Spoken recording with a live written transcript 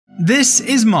This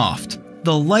is MOFT,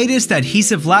 the lightest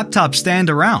adhesive laptop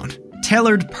stand around,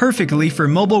 tailored perfectly for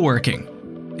mobile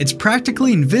working. It's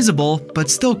practically invisible, but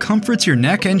still comforts your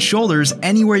neck and shoulders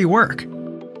anywhere you work.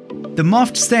 The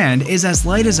MOFT stand is as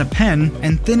light as a pen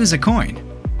and thin as a coin.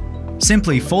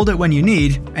 Simply fold it when you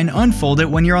need and unfold it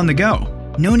when you're on the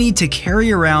go. No need to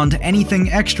carry around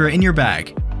anything extra in your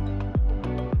bag.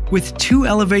 With 2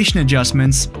 elevation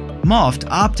adjustments, MOFT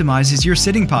optimizes your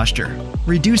sitting posture,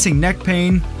 reducing neck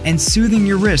pain and soothing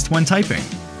your wrist when typing.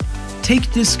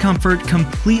 Take discomfort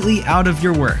completely out of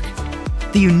your work.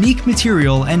 The unique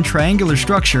material and triangular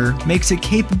structure makes it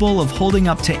capable of holding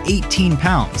up to 18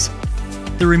 pounds.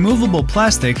 The removable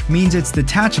plastic means it's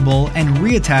detachable and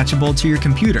reattachable to your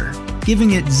computer,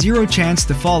 giving it zero chance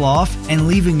to fall off and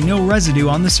leaving no residue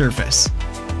on the surface.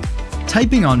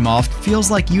 Typing on MOFT feels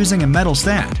like using a metal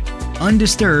stand,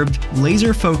 undisturbed,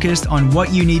 laser-focused on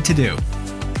what you need to do.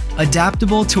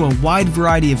 Adaptable to a wide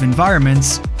variety of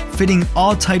environments, fitting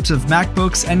all types of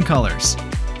MacBooks and colors.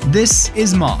 This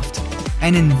is MOFT,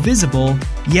 an invisible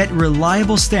yet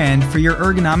reliable stand for your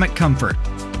ergonomic comfort.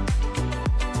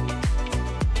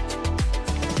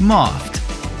 MOFT.